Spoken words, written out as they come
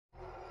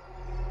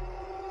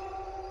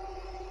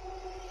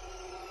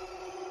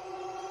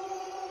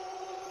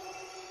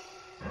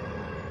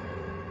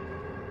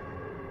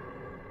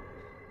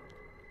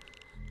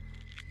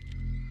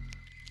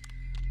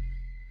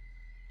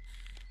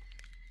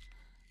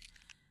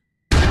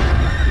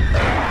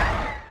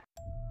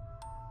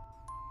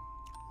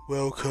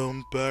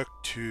Welcome back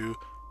to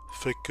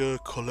Figure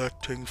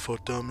Collecting for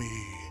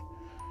Dummy.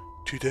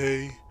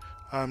 Today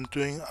I'm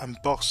doing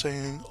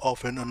unboxing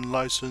of an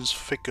unlicensed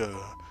figure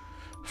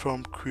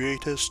from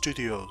Creator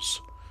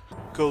Studios,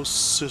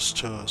 Ghost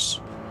Sisters,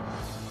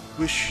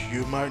 which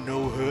you might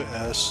know her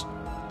as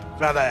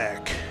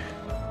Valak.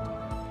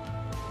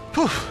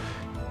 Whew.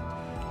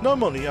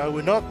 Normally I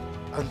would not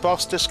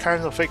unbox this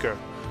kind of figure,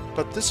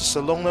 but this is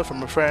a loaner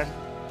from a friend.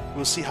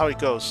 We'll see how it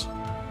goes.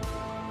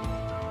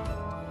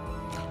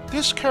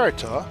 This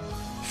character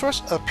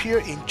first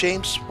appeared in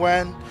James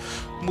Wan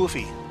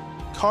movie,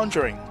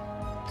 Conjuring,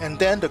 and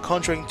then The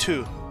Conjuring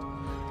 2.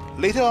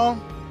 Later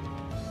on,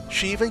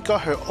 she even got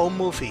her own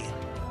movie,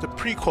 the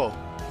prequel,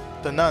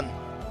 The Nun.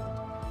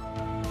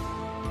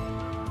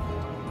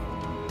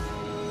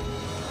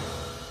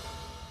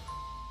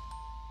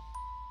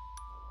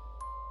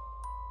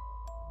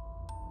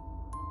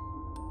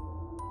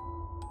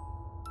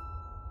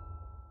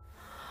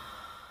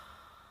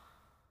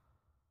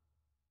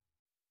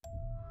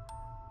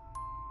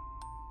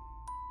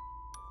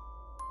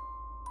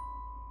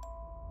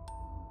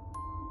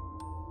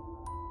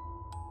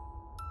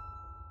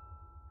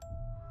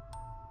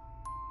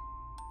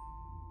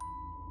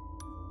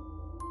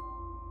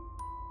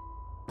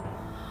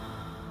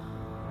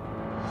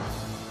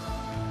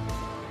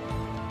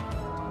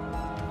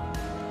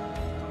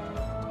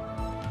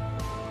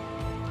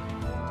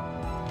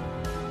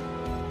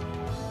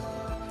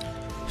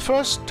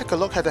 First, take a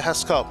look at the head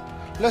sculpt.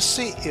 Let's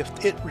see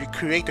if it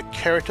recreates the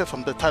character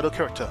from the title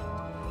character.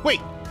 Wait!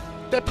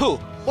 Deadpool!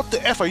 What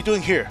the F are you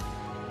doing here?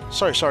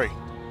 Sorry.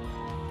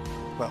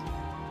 Well,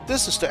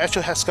 this is the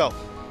actual head sculpt.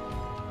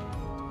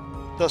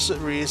 Does it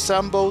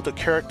resemble the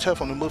character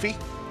from the movie?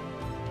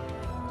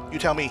 You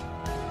tell me.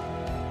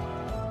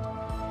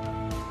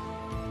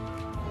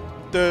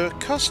 The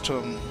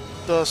costume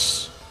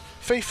does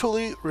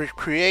faithfully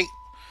recreate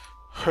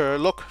her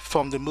look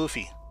from the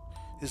movie.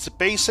 It's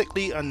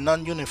basically a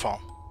nun uniform,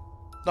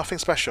 nothing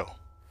special,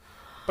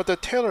 but the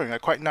tailoring are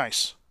quite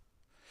nice.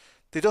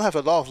 They don't have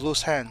a lot of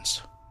loose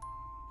hands.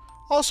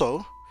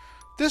 Also,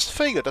 this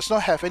figure does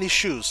not have any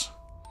shoes.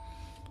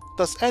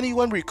 Does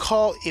anyone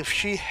recall if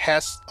she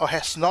has or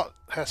has not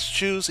has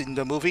shoes in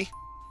the movie?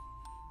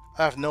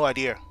 I have no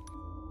idea.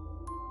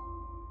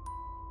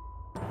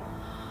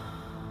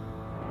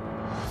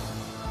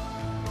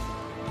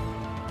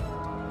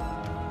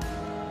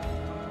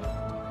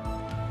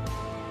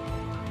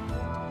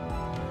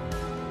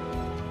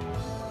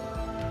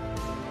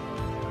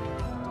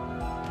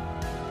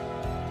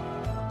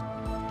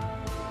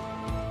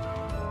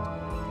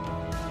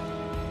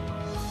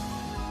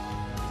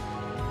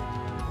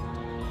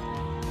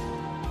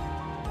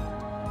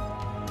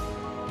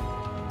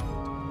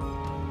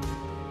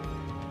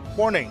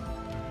 Warning: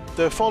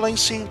 the following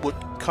scene would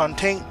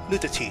contain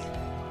nudity.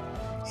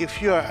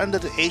 If you are under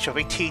the age of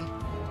 18,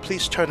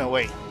 please turn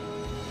away.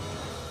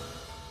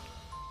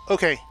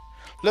 Okay,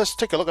 let's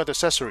take a look at the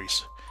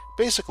accessories.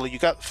 Basically, you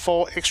got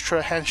 4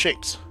 extra hand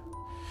shapes.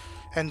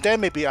 And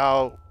then maybe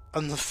I'll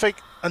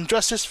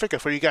undress this figure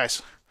for you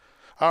guys.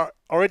 I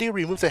already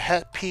removed the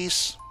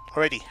headpiece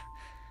already.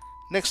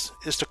 Next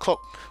is the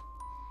cloak.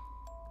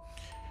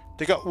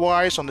 They got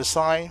wires on the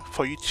side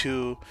for you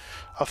to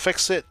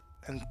affix it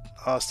and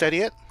steady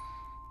it.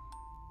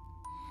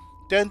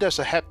 Then there's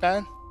a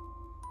headband.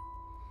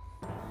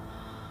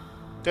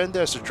 Then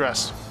there's the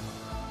dress.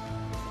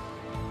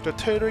 The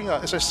tailoring,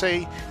 as I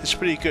say, is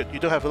pretty good. You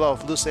don't have a lot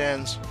of loose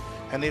ends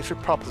and it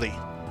fit properly.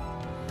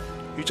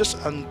 You just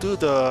undo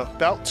the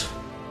belt.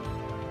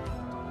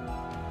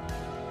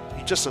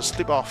 You just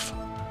slip off.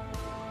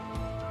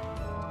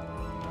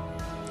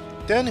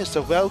 Then is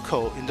the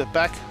Velcro in the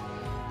back.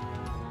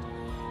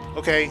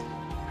 Okay,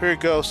 here it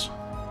goes.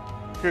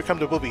 Here come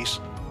the boobies.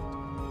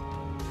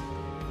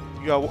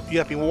 You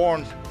have been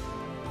warned.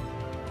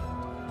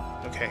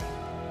 Okay.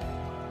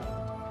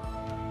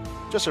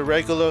 Just a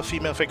regular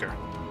female figure.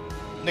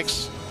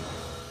 Next.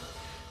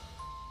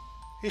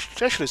 It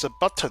actually is a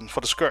button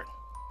for the skirt.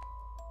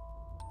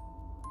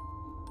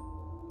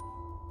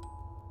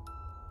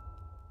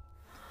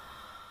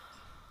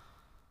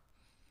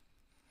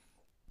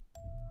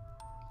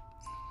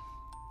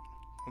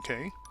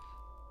 Okay.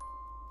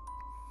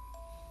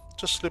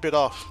 Just slip it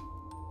off.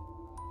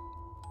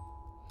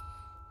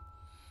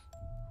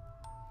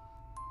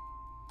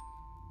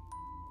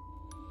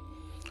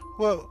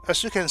 Well,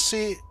 as you can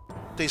see,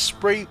 they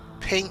spray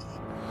paint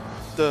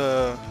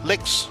the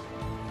legs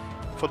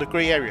for the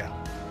grey area.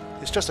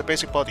 It's just a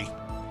basic body.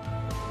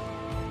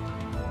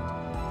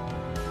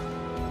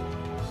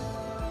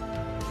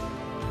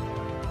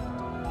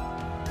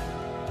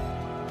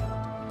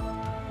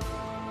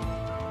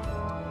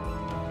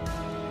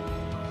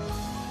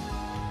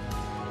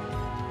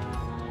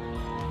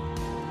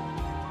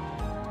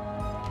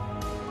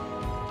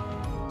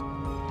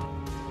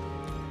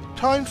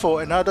 Time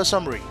for another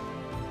summary.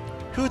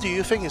 Who do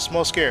you think is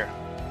more scared?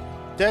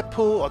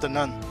 Deadpool or the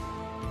Nun?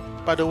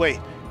 By the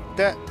way,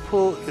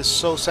 Deadpool is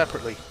sold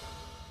separately.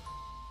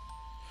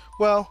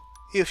 Well,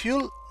 if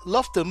you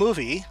love the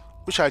movie,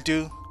 which I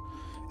do,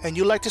 and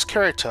you like this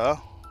character,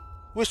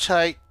 which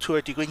I, to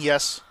a degree,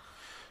 yes,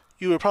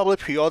 you will probably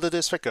pre-order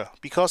this figure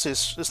because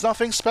it's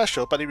nothing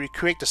special, but it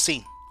recreates the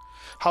scene.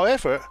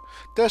 However,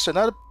 there's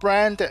another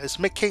brand that is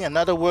making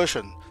another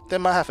version that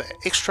might have an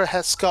extra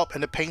head sculpt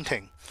and the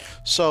painting.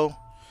 So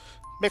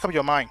make up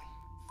your mind.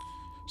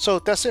 So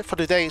that's it for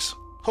today's.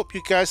 Hope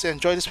you guys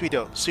enjoyed this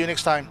video. See you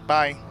next time.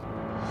 Bye.